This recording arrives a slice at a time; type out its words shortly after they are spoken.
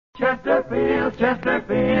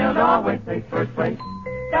Chesterfield always takes first place.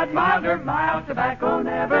 That milder, mild tobacco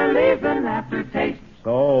never leaves an aftertaste.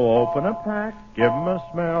 So open a pack, give 'em a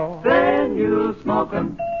smell. Then you smoke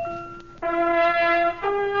 'em.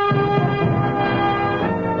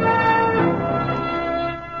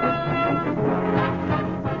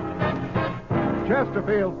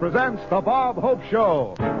 Chesterfield presents The Bob Hope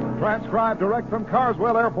Show. Transcribed direct from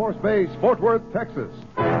Carswell Air Force Base, Fort Worth, Texas.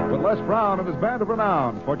 With Les Brown and his band of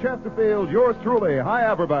renown. For Chesterfield, yours truly, Hi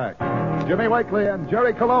Averback, Jimmy Wakely and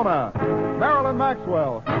Jerry Colonna, Marilyn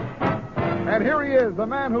Maxwell. And here he is, the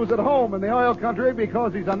man who's at home in the oil country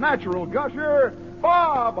because he's a natural gusher,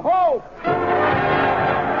 Bob Hope!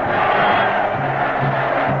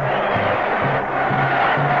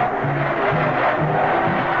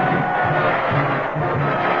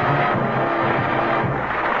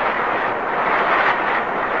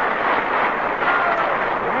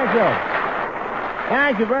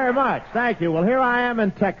 Thank you very much. Thank you. Well, here I am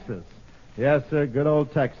in Texas. Yes, sir, good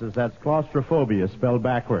old Texas. That's claustrophobia spelled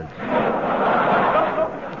backwards.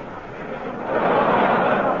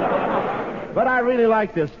 But I really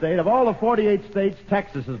like this state. Of all the 48 states,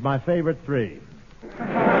 Texas is my favorite 3. And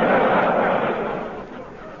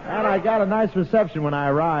I got a nice reception when I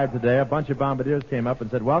arrived today. A bunch of bombardiers came up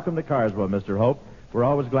and said, "Welcome to Carswell, Mr. Hope. We're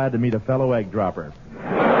always glad to meet a fellow egg dropper."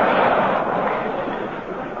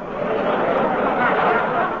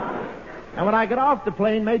 And when I got off the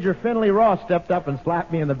plane, Major Finley Ross stepped up and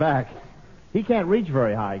slapped me in the back. He can't reach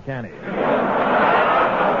very high, can he?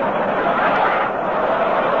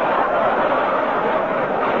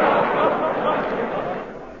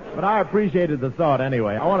 But I appreciated the thought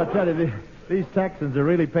anyway. I want to tell you, these Texans are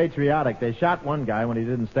really patriotic. They shot one guy when he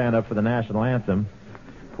didn't stand up for the national anthem.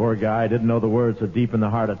 Poor guy, didn't know the words so deep in the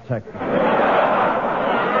heart of Texas.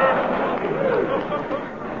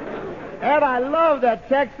 And I love that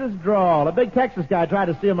Texas drawl. A big Texas guy tried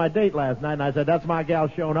to steal my date last night, and I said, "That's my gal,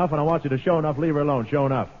 Show Enough, and I want you to show enough, leave her alone, Show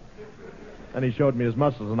Enough." Then he showed me his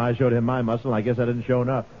muscles, and I showed him my muscle, and I guess I didn't show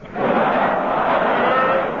enough.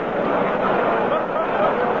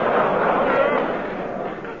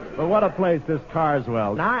 But what a place, this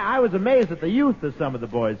Carswell. Now, I was amazed at the youth of some of the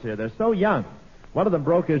boys here. They're so young. One of them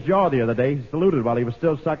broke his jaw the other day. He saluted while he was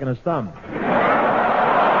still sucking his thumb.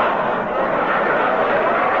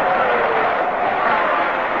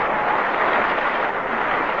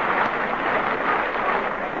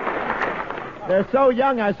 They're so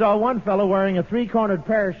young, I saw one fellow wearing a 3-cornered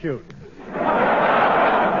parachute.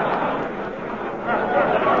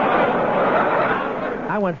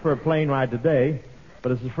 I went for a plane ride today,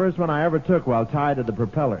 but it's the first one I ever took while tied to the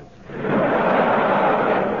propellers.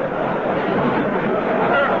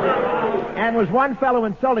 And was one fellow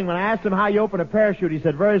insulting when I asked him how you open a parachute. He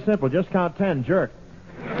said, "Very simple, just count 10, jerk."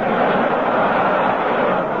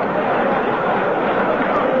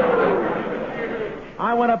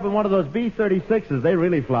 I went up in one of those B-36s. They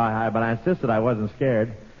really fly high, but I insisted I wasn't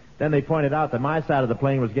scared. Then they pointed out that my side of the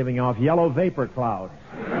plane was giving off yellow vapor clouds.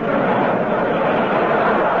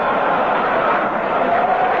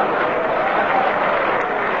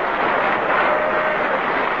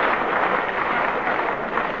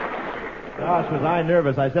 Gosh, was I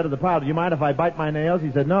nervous. I said to the pilot, "Do you mind if I bite my nails?"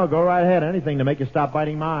 He said, "No, go right ahead. Anything to make you stop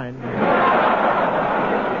biting mine."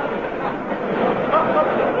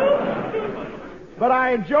 But I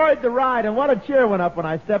enjoyed the ride, and what a cheer went up when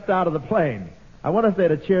I stepped out of the plane. I wonder if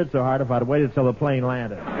they'd have cheered so hard if I'd waited till the plane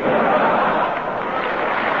landed.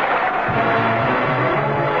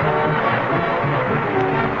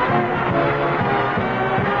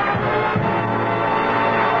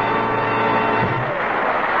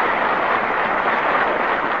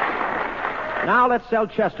 Now let's sell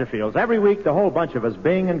Chesterfields. Every week, the whole bunch of us,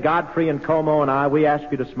 Bing and Godfrey and Como and I, we ask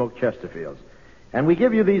you to smoke Chesterfields. And we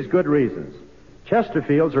give you these good reasons.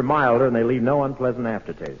 Chesterfields are milder and they leave no unpleasant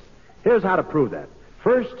aftertaste. Here's how to prove that.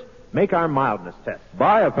 First, make our mildness test.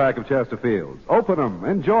 Buy a pack of Chesterfields. Open them.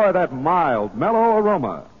 Enjoy that mild, mellow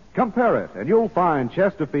aroma. Compare it, and you'll find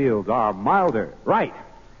Chesterfields are milder. Right.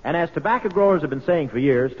 And as tobacco growers have been saying for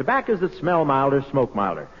years, tobaccos that smell milder smoke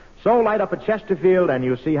milder. So light up a Chesterfield and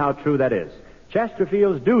you'll see how true that is.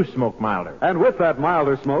 Chesterfields do smoke milder. And with that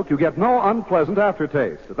milder smoke, you get no unpleasant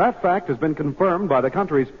aftertaste. That fact has been confirmed by the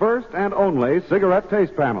country's first and only cigarette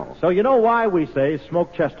taste panel. So you know why we say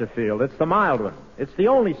smoke Chesterfield. It's the mild one. It's the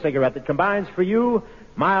only cigarette that combines for you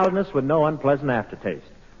mildness with no unpleasant aftertaste.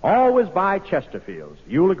 Always buy Chesterfields.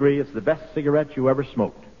 You'll agree it's the best cigarette you ever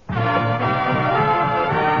smoked.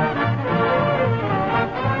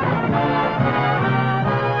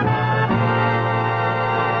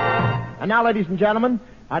 And now, ladies and gentlemen,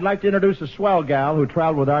 I'd like to introduce a swell gal who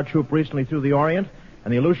traveled with our troop recently through the Orient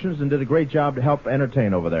and the illusionists and did a great job to help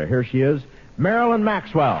entertain over there. Here she is, Marilyn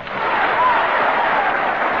Maxwell.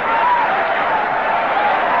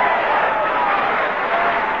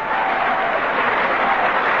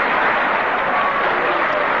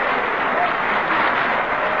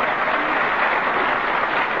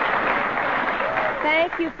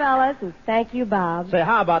 Thank you, fellas, and thank you, Bob. Say,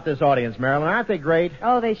 how about this audience, Marilyn? Aren't they great?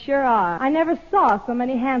 Oh, they sure are. I never saw so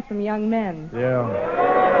many handsome young men. Yeah.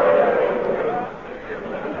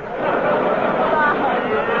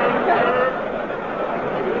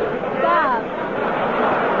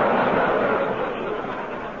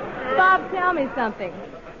 Bob, tell me something.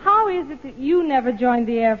 How is it that you never joined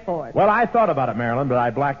the Air Force? Well, I thought about it, Marilyn, but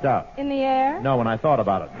I blacked out. In the air? No, when I thought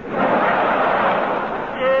about it.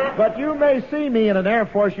 But you may see me in an Air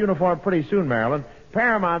Force uniform pretty soon, Marilyn.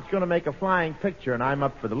 Paramount's going to make a flying picture, and I'm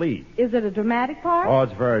up for the lead. Is it a dramatic part? Oh,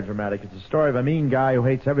 it's very dramatic. It's a story of a mean guy who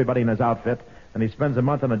hates everybody in his outfit, and he spends a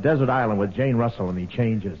month on a desert island with Jane Russell, and he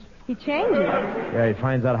changes. He changes? Yeah, he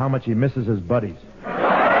finds out how much he misses his buddies.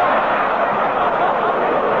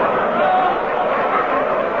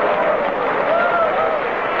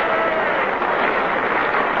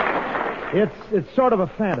 It's sort of a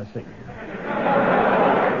fantasy.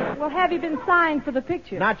 Well, have you been signed for the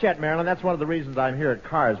picture? Not yet, Marilyn. That's one of the reasons I'm here at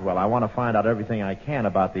Carswell. I want to find out everything I can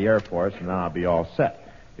about the Air Force, and then I'll be all set.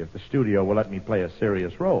 If the studio will let me play a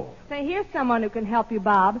serious role. Say, here's someone who can help you,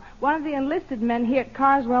 Bob. One of the enlisted men here at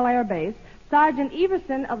Carswell Air Base, Sergeant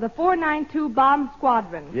Everson of the 492 Bomb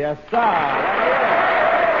Squadron. Yes, sir.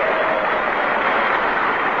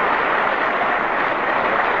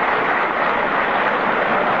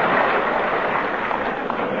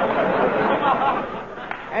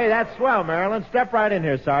 Hey, that's swell, Marilyn. Step right in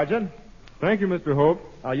here, Sergeant. Thank you, Mr. Hope.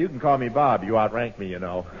 Oh, you can call me Bob. You outrank me, you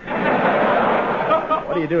know.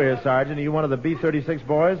 What do you do here, Sergeant? Are you one of the B-36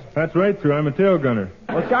 boys? That's right, sir. I'm a tail gunner.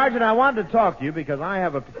 Well, Sergeant, I wanted to talk to you because I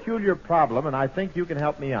have a peculiar problem, and I think you can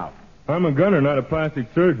help me out. I'm a gunner, not a plastic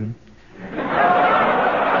surgeon.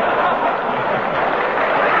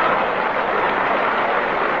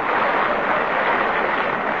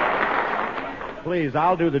 Please,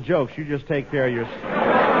 I'll do the jokes. You just take care of your...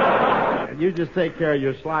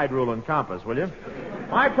 slide rule and compass, will you?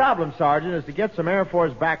 My problem, Sergeant, is to get some Air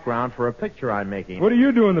Force background for a picture I'm making. What do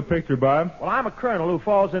you do in the picture, Bob? Well, I'm a colonel who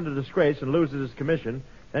falls into disgrace and loses his commission,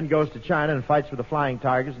 then goes to China and fights with the Flying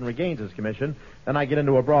Tigers and regains his commission. Then I get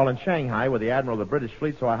into a brawl in Shanghai with the Admiral of the British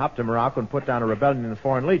fleet, so I hop to Morocco and put down a rebellion in the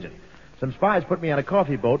Foreign Legion. Some spies put me on a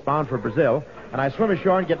coffee boat bound for Brazil, and I swim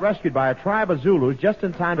ashore and get rescued by a tribe of Zulus just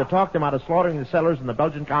in time to talk them out of slaughtering the settlers in the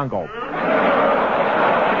Belgian Congo.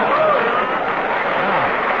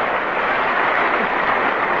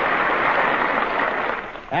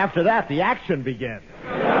 After that, the action begins.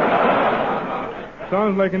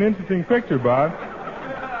 Sounds like an interesting picture, Bob.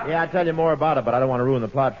 Yeah, I'll tell you more about it, but I don't want to ruin the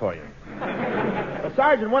plot for you. But,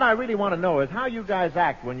 Sergeant, what I really want to know is how you guys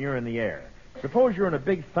act when you're in the air. Suppose you're in a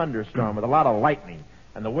big thunderstorm with a lot of lightning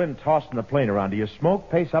and the wind tossing the plane around. Do you smoke,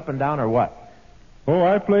 pace up and down, or what? Oh,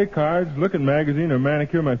 I play cards, look at magazine, or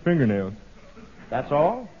manicure my fingernails. That's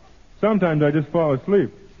all? Sometimes I just fall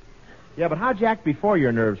asleep. Yeah, but how'd you act before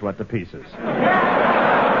your nerves went to pieces?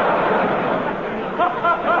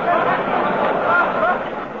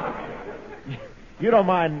 You don't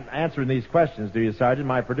mind answering these questions, do you, Sergeant?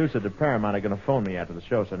 My producer at Paramount are going to phone me after the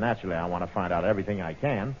show, so naturally I want to find out everything I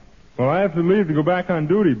can. Well, I have to leave to go back on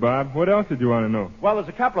duty, Bob. What else did you want to know? Well, there's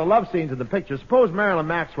a couple of love scenes in the picture. Suppose Marilyn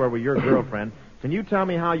Maxwell were your girlfriend. Can you tell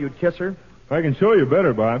me how you'd kiss her? I can show you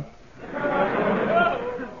better, Bob.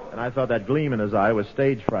 And I thought that gleam in his eye was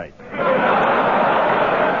stage fright.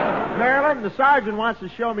 Marilyn, the sergeant wants to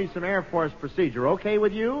show me some Air Force procedure. Okay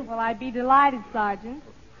with you? Well, I'd be delighted, Sergeant.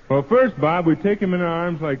 Well, first, Bob, we take him in our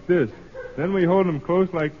arms like this. Then we hold him close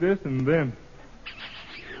like this, and then...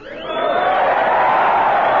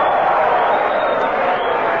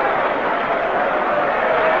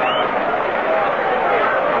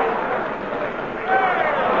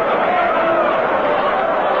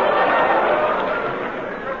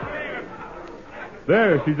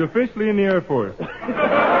 There, she's officially in the Air Force. Come on,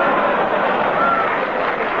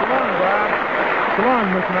 Bob. Come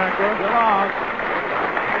on, Miss Maxwell. Come on.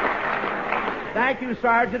 Thank you,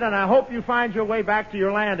 Sergeant, and I hope you find your way back to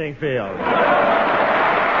your landing field.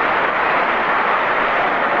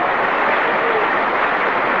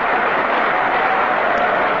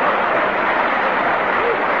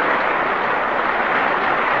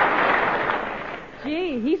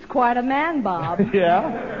 Gee, he's quite a man, Bob.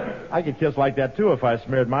 Yeah? I could kiss like that, too, if I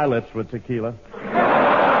smeared my lips with tequila.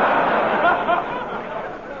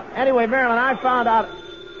 Anyway, Marilyn, I found out...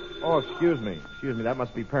 Oh, excuse me. That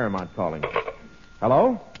must be Paramount calling.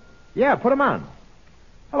 Hello? Yeah, put him on.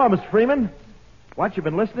 Hello, Mr. Freeman. What, you've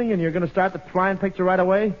been listening and you're going to start the flying picture right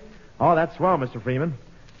away? Oh, that's swell, Mr. Freeman.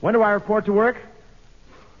 When do I report to work?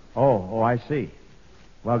 Oh, I see.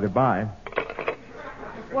 Well, goodbye.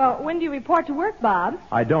 Well, when do you report to work, Bob?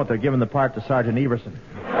 I don't. They're giving the part to Sergeant Everson.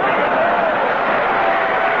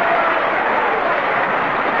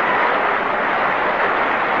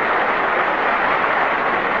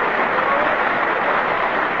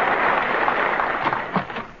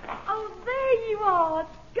 Oh, there you are.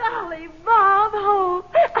 Golly, Bob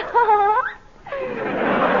Hope.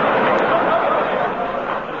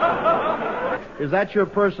 Is that your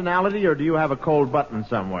personality, or do you have a cold button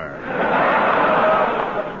somewhere?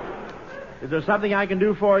 Is there something I can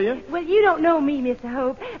do for you? Well, you don't know me, Mr.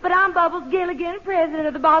 Hope, but I'm Bubbles Gilligan, president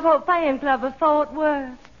of the Bob Hope Fan Club of Fort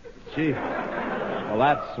Worth. Gee, well,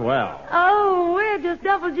 that's swell. Oh, we're just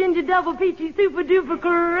double ginger, double peachy, super duper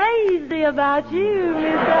crazy about you,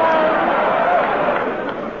 Mr.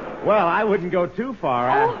 Hope. Well, I wouldn't go too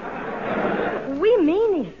far. We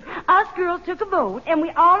mean it. Us girls took a vote, and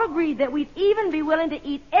we all agreed that we'd even be willing to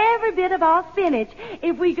eat every bit of our spinach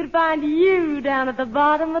if we could find you down at the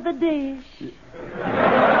bottom of the dish.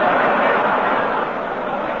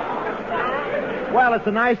 Well, it's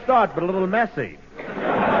a nice thought, but a little messy.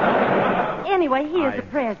 Anyway, here's the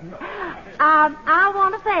present. I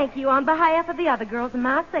want to thank you on behalf of the other girls and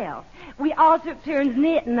myself. We all took turns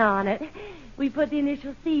knitting on it. We put the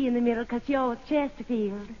initial C in the middle because yours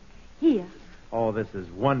Chesterfield. Here. Oh, this is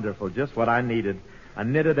wonderful. Just what I needed. A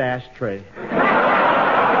knitted ashtray.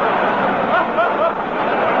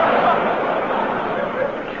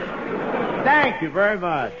 Thank you very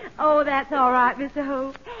much. Oh, that's all right, Mr.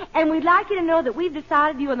 Hope. And we'd like you to know that we've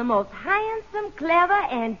decided you are the most handsome, clever,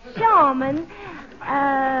 and charming,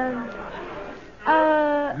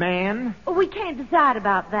 Man? We can't decide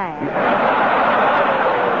about that.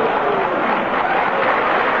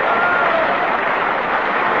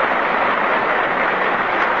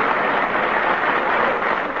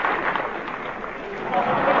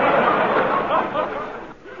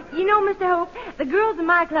 You know, Mr. Hope, the girls in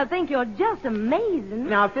my club think you're just amazing.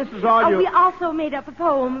 Now, if this is all you... We also made up a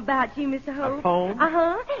poem about you, Mr. Hope. A poem?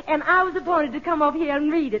 Uh-huh. And I was appointed to come up here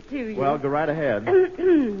and read it to you. Well, go right ahead.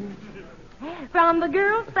 From the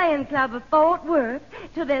Girls Fan Club of Fort Worth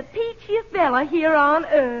to the peachiest fella here on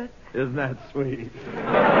earth. Isn't that sweet?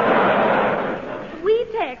 We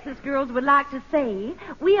Texas girls would like to say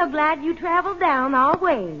we are glad you traveled down our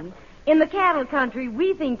way. In the cattle country,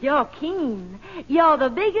 we think you're keen. You're the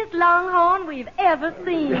biggest longhorn we've ever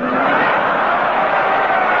seen.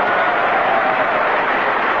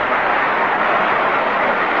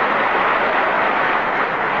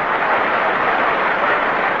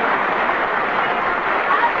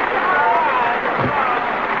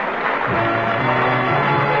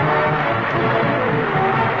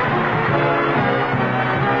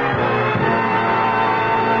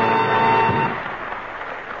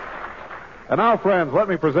 And now, friends, let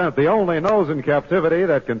me present the only nose in captivity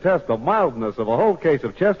that can test the mildness of a whole case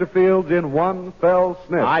of Chesterfields in one fell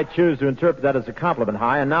sniff. I choose to interpret that as a compliment,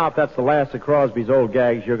 High. And now, if that's the last of Crosby's old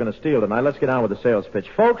gags, you're going to steal tonight. Let's get on with the sales pitch.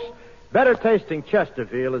 Folks, better tasting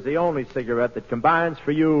Chesterfield is the only cigarette that combines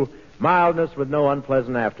for you mildness with no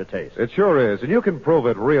unpleasant aftertaste. It sure is, and you can prove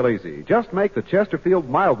it real easy. Just make the Chesterfield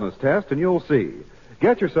mildness test, and you'll see.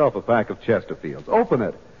 Get yourself a pack of Chesterfields, open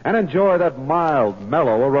it, and enjoy that mild,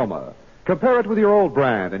 mellow aroma. Compare it with your old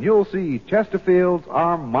brand, and you'll see Chesterfields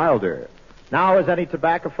are milder. Now, as any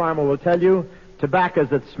tobacco farmer will tell you, tobaccos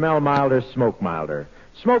that smell milder smoke milder.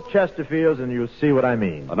 Smoke Chesterfields, and you'll see what I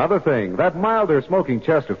mean. Another thing, that milder smoking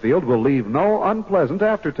Chesterfield will leave no unpleasant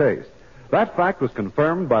aftertaste. That fact was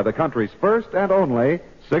confirmed by the country's first and only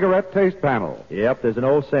cigarette taste panel. Yep, there's an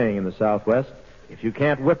old saying in the Southwest, if you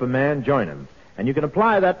can't whip a man, join him. And you can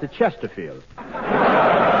apply that to Chesterfield.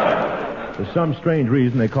 For some strange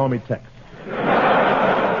reason, they call me Tex.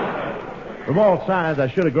 From all sides, I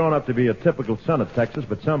should have grown up to be a typical son of Texas,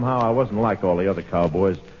 but somehow I wasn't like all the other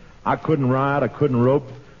cowboys. I couldn't ride, I couldn't rope.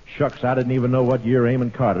 Shucks, I didn't even know what year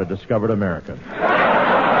Amon Carter discovered America.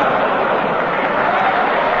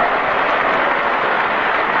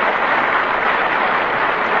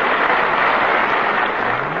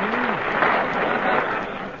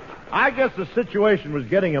 I guess the situation was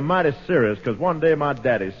getting a mighty serious because one day my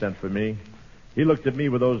daddy sent for me. He looked at me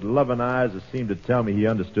with those loving eyes that seemed to tell me he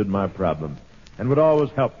understood my problem and would always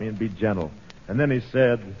help me and be gentle. And then he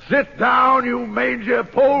said, "Sit down, you mangy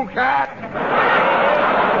polecat."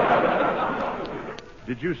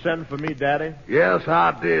 "Did you send for me, Daddy?" "Yes,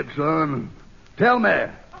 I did, son. Tell me,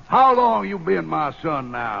 How long you been my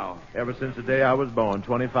son now? Ever since the day I was born,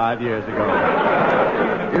 25 years ago.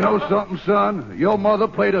 You know something, son? Your mother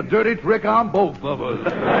played a dirty trick on both of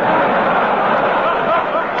us.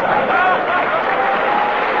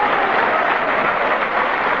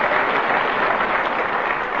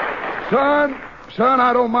 Son,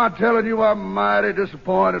 I don't mind telling you I'm mighty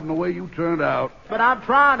disappointed in the way you turned out. But I'm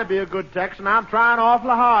trying to be a good Texan. I'm trying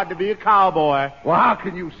awfully hard to be a cowboy. Well, how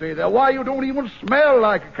can you say that? Why, you don't even smell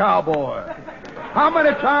like a cowboy. How many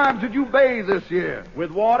times did you bathe this year?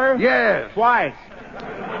 With water? Yes. Twice.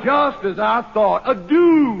 Just as I thought. A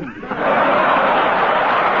dude.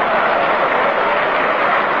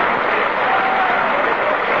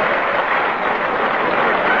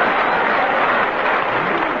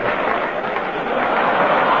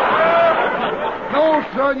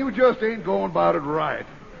 Son, you just ain't going about it right.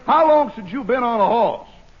 How long since you been on a horse?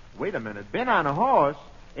 Wait a minute. Been on a horse?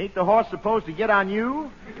 Ain't the horse supposed to get on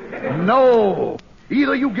you? No.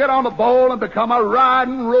 Either you get on the bowl and become a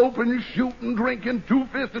riding, roping, shooting, drinking,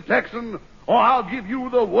 two-fisted Texan, or I'll give you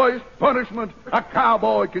the worst punishment a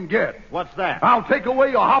cowboy can get. What's that? I'll take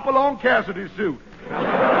away your hop-along Cassidy suit.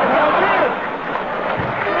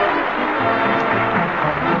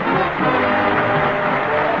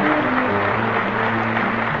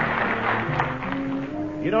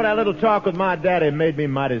 You know, that little talk with my daddy made me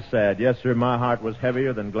mighty sad. Yes, sir, my heart was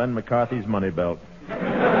heavier than Glenn McCarthy's money belt.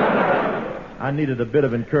 I needed a bit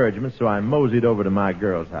of encouragement, so I moseyed over to my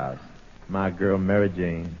girl's house. My girl, Mary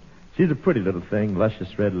Jane. She's a pretty little thing,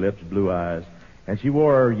 luscious red lips, blue eyes, and she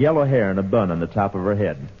wore her yellow hair in a bun on the top of her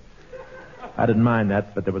head. I didn't mind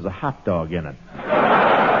that, but there was a hot dog in it.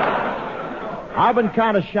 I've been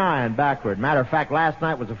kind of shy and backward. Matter of fact, last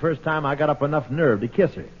night was the first time I got up enough nerve to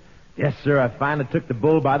kiss her. Yes, sir, I finally took the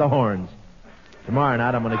bull by the horns. Tomorrow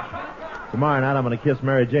night I'm gonna kiss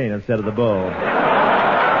Mary Jane instead of the bull.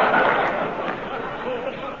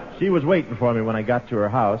 She was waiting for me when I got to her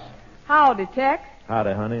house. Howdy, Tex.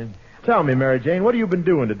 Howdy, honey. Tell me, Mary Jane, what have you been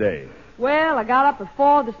doing today? Well, I got up at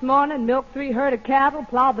 4 this morning, milked 3 herd of cattle,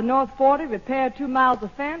 plowed the North 40, repaired 2 miles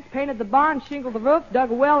of fence, painted the barn, shingled the roof, dug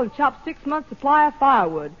a well, and chopped 6 months' supply of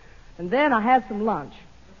firewood. And then I had some lunch.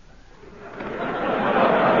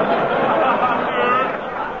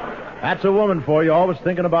 That's a woman for you, always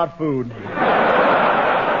thinking about food.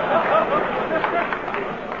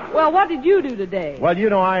 Well, what did you do today? Well, you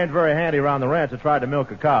know I ain't very handy around the ranch. I tried to milk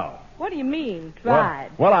a cow. What do you mean, tried?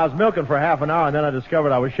 Well, I was milking for half an hour, and then I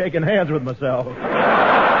discovered I was shaking hands with myself.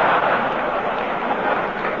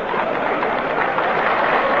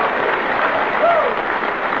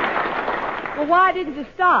 Well, why didn't you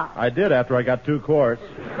stop? I did after I got 2 quarts.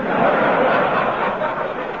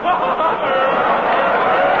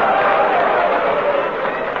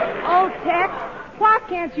 Why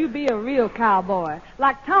can't you be a real cowboy,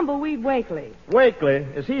 like Tumbleweed Wakely? Wakely?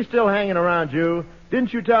 Is he still hanging around you?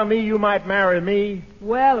 Didn't you tell me you might marry me?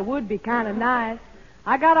 Well, it would be kind of nice.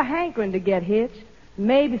 I got a hankering to get hitched.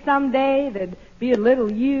 Maybe someday there'd be a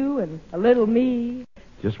little you and a little me.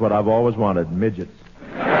 Just what I've always wanted, midgets.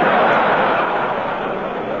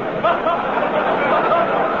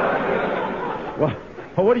 Well,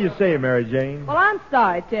 what do you say, Mary Jane? Well, I'm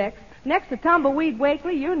sorry, Tex. Next to Tumbleweed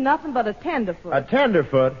Wakely, you're nothing but a tenderfoot. A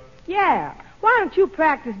tenderfoot? Yeah. Why don't you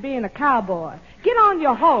practice being a cowboy? Get on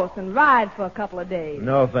your horse and ride for a couple of days.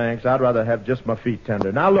 No, thanks. I'd rather have just my feet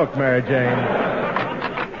tender. Now, look, Mary Jane.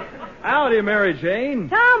 Howdy, Mary Jane.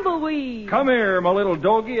 Tumbleweed. Come here, my little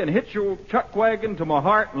doggie, and hitch your chuck wagon to my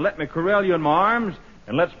heart and let me corral you in my arms,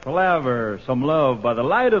 and let's palaver some love by the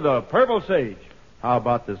light of the purple sage. How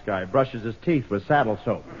about this guy? Brushes his teeth with saddle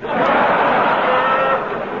soap.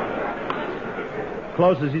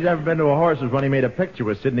 Closest he's ever been to a horse was when he made a picture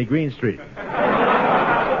with Sidney Greenstreet.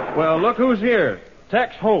 Well, look who's here.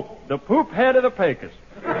 Tex Hope, the poop head of the Pecos.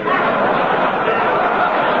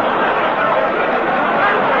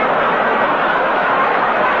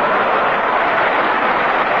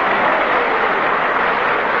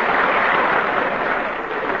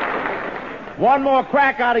 One more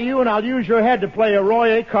crack out of you, and I'll use your head to play a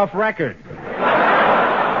Roy Acuff record.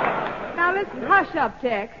 Now, listen, hush up,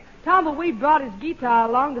 Tex. Tumbleweed brought his guitar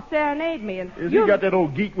along to serenade me, and He got that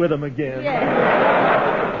old geek with him again.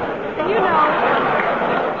 Yeah. And you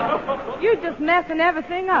know, you're just messing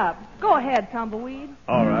everything up. Go ahead, Tumbleweed.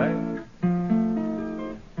 All right.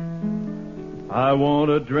 I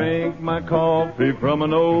want to drink my coffee from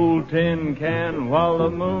an old tin can while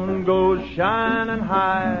the moon goes shining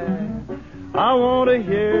high. I want to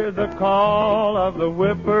hear the call of the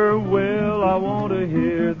whippoorwill. I want to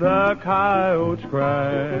hear the coyotes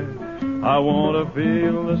cry. I want to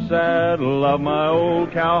feel the saddle of my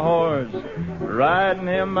old cow horse, riding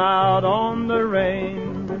him out on the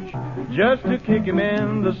range, just to kick him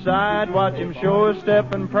in the side, watch him show a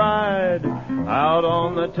step and pride out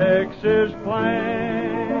on the Texas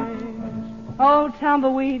plains. Oh,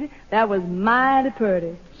 Tumbleweed, that was mighty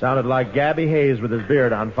pretty. Sounded like Gabby Hayes with his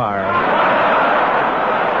beard on fire.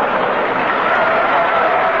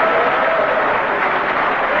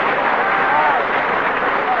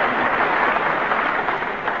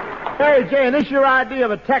 Hey, Jane, this your idea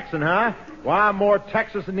of a Texan, huh? Well, I'm more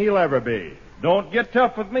Texas than he'll ever be. Don't get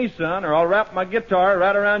tough with me, son, or I'll wrap my guitar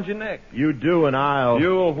right around your neck. You do, and I'll...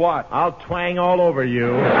 You'll what? I'll twang all over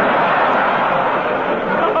you.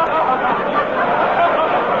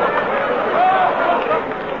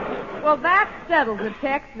 Well, that settles it,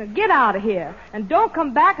 Tex. Now get out of here. And don't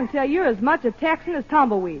come back until you're as much a Texan as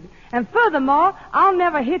Tumbleweed. And furthermore, I'll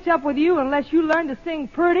never hitch up with you unless you learn to sing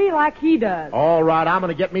pretty like he does. All right, I'm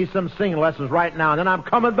going to get me some singing lessons right now, and then I'm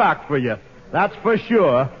coming back for you. That's for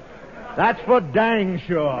sure. That's for dang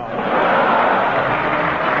sure.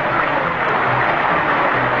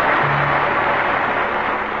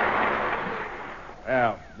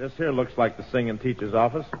 Well, this here looks like the singing teacher's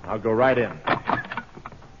office. I'll go right in.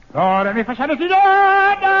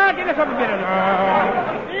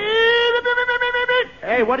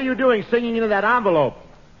 Hey, what are you doing singing into that envelope?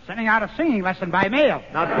 Sending out a singing lesson by mail.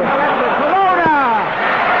 Not Professor Corona!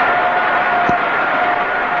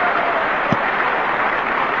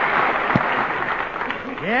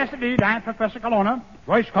 Yes, indeed, I'm Professor Colonna,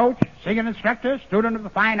 voice coach, singing instructor, student of the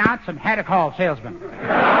fine arts, and had-a-call salesman.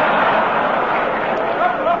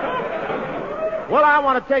 Well, I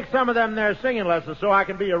want to take some of them there singing lessons so I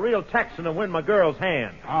can be a real Texan and win my girl's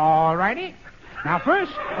hand. All righty. Now,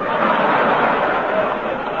 first...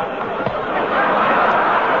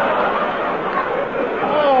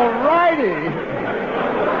 All righty.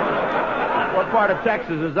 What part of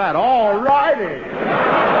Texas is that? All righty.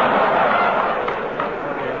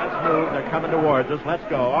 Okay, let's move. They're coming towards us. Let's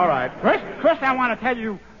go. All right. First, I want to tell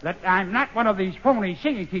you that I'm not one of these phony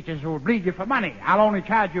singing teachers who will bleed you for money. I'll only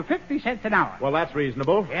charge you 50 cents an hour. Well, that's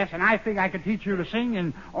reasonable. Yes, and I think I could teach you to sing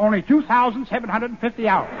in only 2,750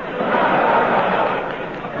 hours.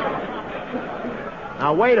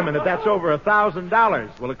 Now, wait a minute. That's over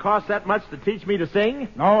 $1,000. Will it cost that much to teach me to sing?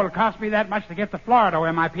 No, it'll cost me that much to get to Florida,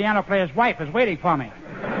 where my piano player's wife is waiting for me.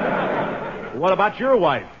 What about your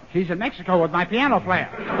wife? She's in Mexico with my piano player.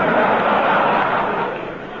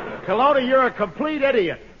 Colonna, you're a complete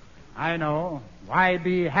idiot. I know. Why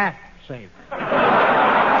be half safe?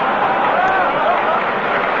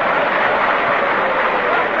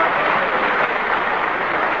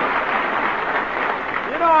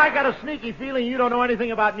 I got a sneaky feeling you don't know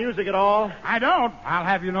anything about music at all. I don't. I'll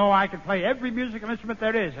have you know I can play every musical instrument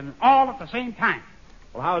there is, and all at the same time.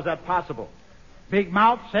 Well, how is that possible? Big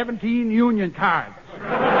mouth, 17 union cards.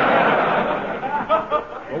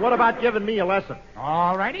 Well, what about giving me a lesson?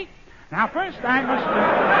 All righty. Now, first I must...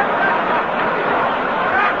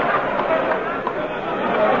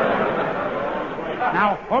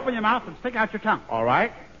 Now, open your mouth and stick out your tongue. All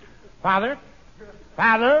right. Father,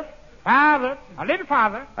 father, father, a little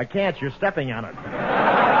farther. I can't. You're stepping on it.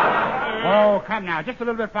 Oh, come now. Just a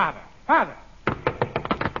little bit farther. Farther.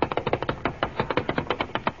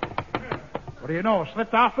 What do you know?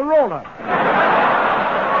 Slipped off the roller.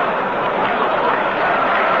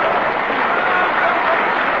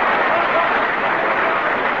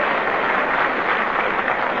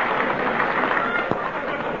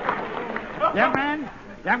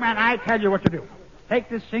 Young man, I tell you what to do. Take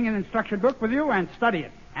this singing instruction book with you and study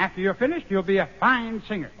it. After you're finished, you'll be a fine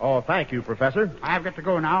singer. Oh, thank you, Professor. I've got to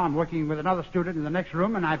go now. I'm working with another student in the next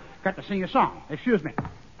room, and I've got to sing a song. Excuse me.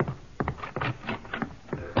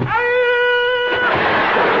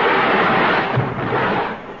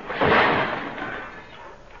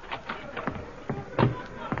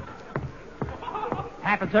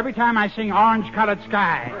 Happens every time I sing Orange-Colored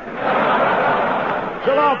Sky.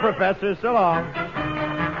 So long, Professor. So long.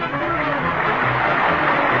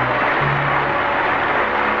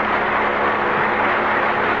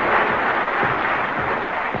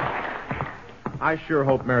 I sure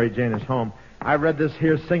hope Mary Jane is home. I read this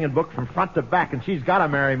here singing book from front to back, and she's got to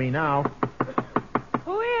marry me now.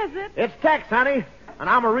 Who is it? It's Tex, honey. And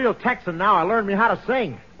I'm a real Texan now. I learned me how to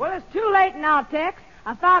sing. Well, it's too late now, Tex.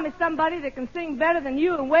 I found me somebody that can sing better than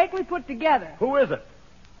you and Wakely put together. Who is it?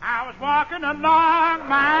 I was walking along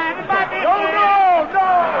my bucket. No!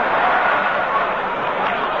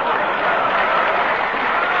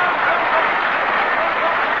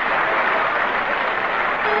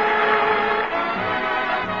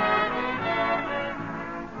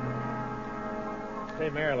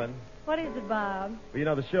 Marilyn. What is it, Bob? Well, you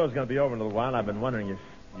know, the show's going to be over in a little while, and I've been wondering if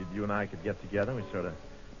you and I could get together and we sort of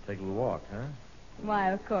take a little walk, huh?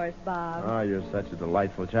 Why, of course, Bob. Oh, you're such a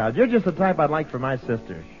delightful child. You're just the type I'd like for my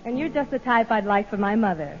sister. And you're just the type I'd like for my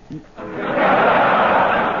mother.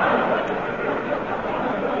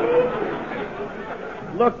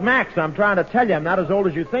 Look, Max, I'm trying to tell you I'm not as old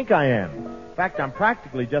as you think I am. In fact, I'm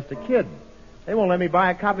practically just a kid. They won't let me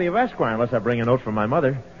buy a copy of Esquire unless I bring a note from my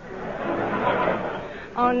mother.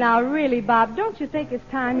 Oh, now, really, Bob, don't you think it's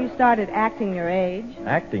time you started acting your age?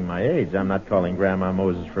 Acting my age? I'm not calling Grandma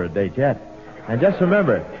Moses for a date yet. And just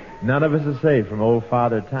remember, none of us is safe from old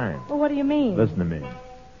Father Time. Well, what do you mean? Listen to me.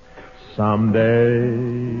 Someday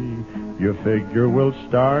your figure will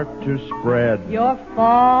start to spread. Your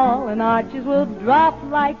fallen arches will drop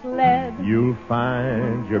like lead. You'll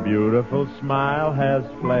find your beautiful smile has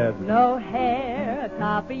fled. No hair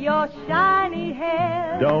atop of your shiny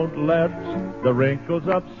head. Don't let the wrinkles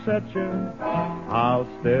upset you. I'll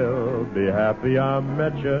still be happy I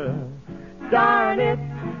met you. Darn it,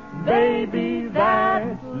 baby,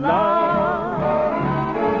 that's love.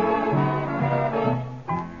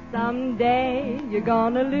 Someday you're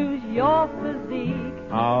gonna lose your physique.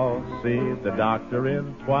 I'll see the doctor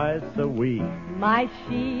in twice a week. My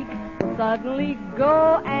chic will suddenly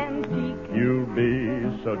go antique. You'll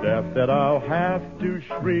be so deaf that I'll have to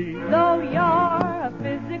shriek. Though you're a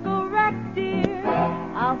physical wreck, dear,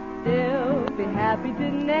 I'll still be happy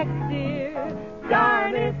to next year.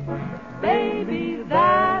 Darn it, baby,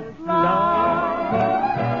 that's love.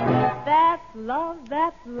 That's love,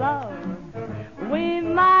 that's love. We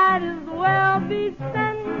might as well be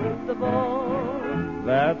sensible.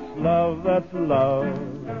 That's love, that's love.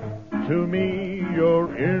 To me,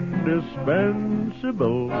 you're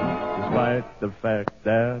indispensable. Despite the fact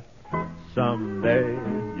that someday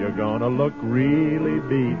you're gonna look really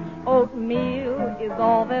beat. Oatmeal is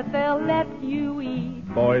all that they'll let you eat.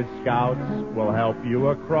 Boy Scouts will help you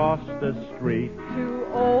across the street. Too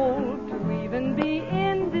old to even be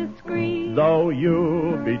indiscreet. Though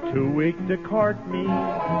you'll be too weak to court me,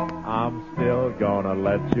 I'm still gonna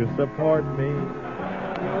let you support me.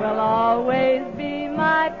 You'll always be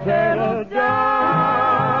my turtle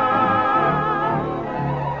dove.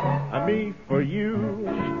 Me for you,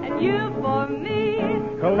 and you for me,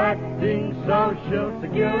 collecting Social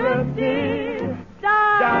Security.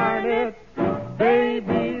 Darn it,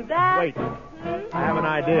 baby, that's... Wait, I have an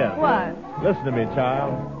idea. What? Listen to me,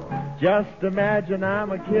 child. Just imagine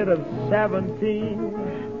I'm a kid of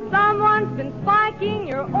 17. Someone's been spiking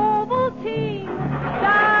your Ovaltine.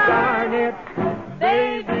 Darn it,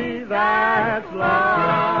 baby, that's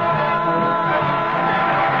love.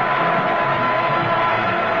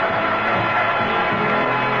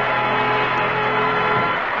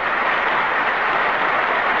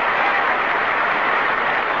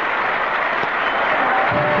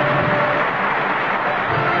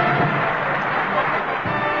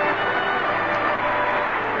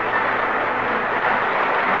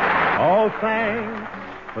 Oh, thanks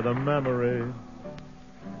for the memory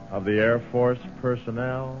of the Air Force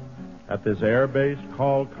personnel at this air base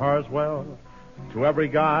called Carswell. To every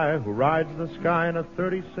guy who rides the sky in a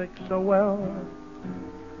 36 so well,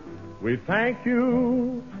 we thank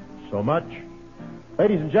you so much.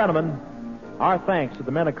 Ladies and gentlemen, our thanks to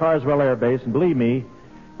the men of Carswell Air Base, and believe me,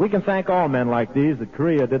 we can thank all men like these that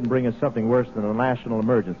Korea didn't bring us something worse than a national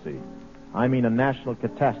emergency. I mean a national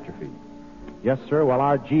catastrophe. Yes, sir, while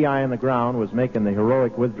our GI in the ground was making the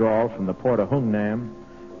heroic withdrawal from the port of Hungnam,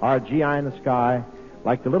 our GI in the sky,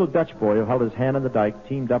 like the little Dutch boy who held his hand on the dike,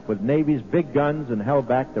 teamed up with Navy's big guns and held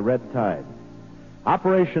back the red tide.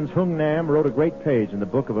 Operations Hungnam wrote a great page in the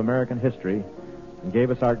book of American history and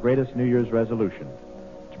gave us our greatest New Year's resolution,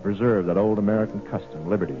 to preserve that old American custom,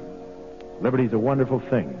 liberty. Liberty's a wonderful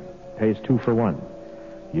thing. Pays 2 for 1.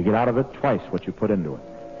 You get out of it twice what you put into it.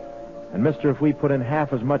 And, mister, if we put in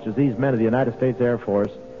half as much as these men of the United States Air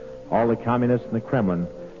Force, all the communists in the Kremlin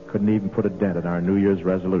couldn't even put a dent in our New Year's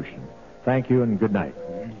resolution. Thank you and good night. Be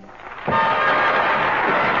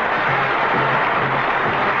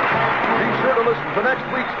sure to listen to next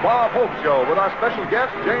week's Bob Hope Show with our special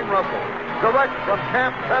guest, Jane Russell, direct from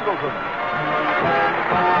Camp Pendleton.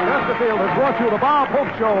 Chesterfield has brought you the Bob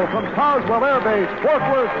Hope Show from Carswell Air Base, Fort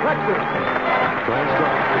Worth, Texas.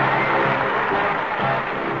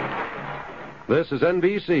 This is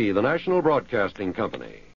NBC, the National Broadcasting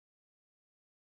Company.